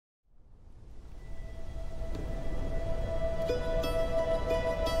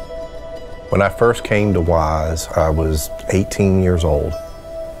When I first came to Wise, I was 18 years old.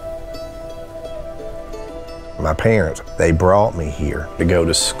 My parents, they brought me here to go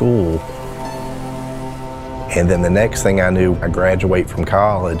to school. And then the next thing I knew, I graduate from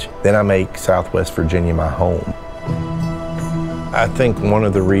college, then I make Southwest Virginia my home. I think one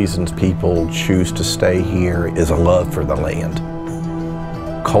of the reasons people choose to stay here is a love for the land.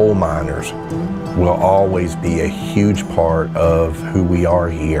 Coal miners will always be a huge part of who we are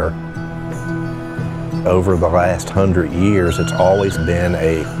here. Over the last 100 years, it's always been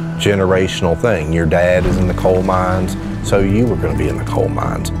a generational thing. Your dad is in the coal mines, so you were going to be in the coal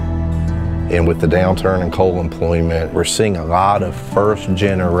mines. And with the downturn in coal employment, we're seeing a lot of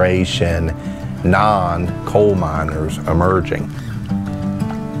first-generation non-coal miners emerging.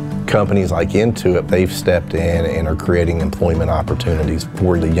 Companies like Intuit, they've stepped in and are creating employment opportunities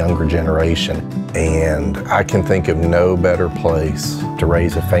for the younger generation. And I can think of no better place to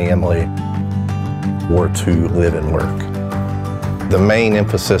raise a family or to live and work. The main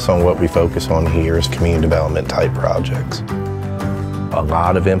emphasis on what we focus on here is community development type projects. A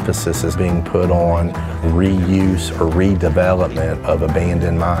lot of emphasis is being put on reuse or redevelopment of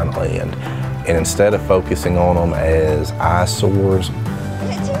abandoned mine land. And instead of focusing on them as eyesores,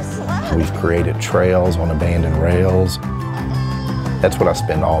 we've created trails on abandoned rails. That's what I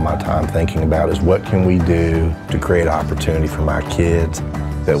spend all my time thinking about, is what can we do to create opportunity for my kids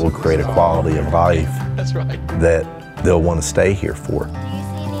that will create a quality of life that they'll want to stay here for. Do you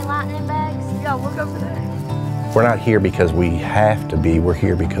see any lightning bags? Yeah, look over there. We're not here because we have to be, we're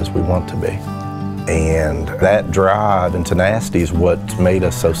here because we want to be. And that drive and tenacity is what's made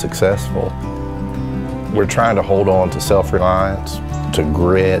us so successful. We're trying to hold on to self-reliance, to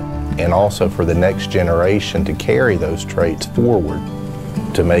grit, and also for the next generation to carry those traits forward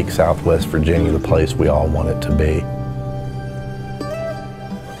to make Southwest Virginia the place we all want it to be.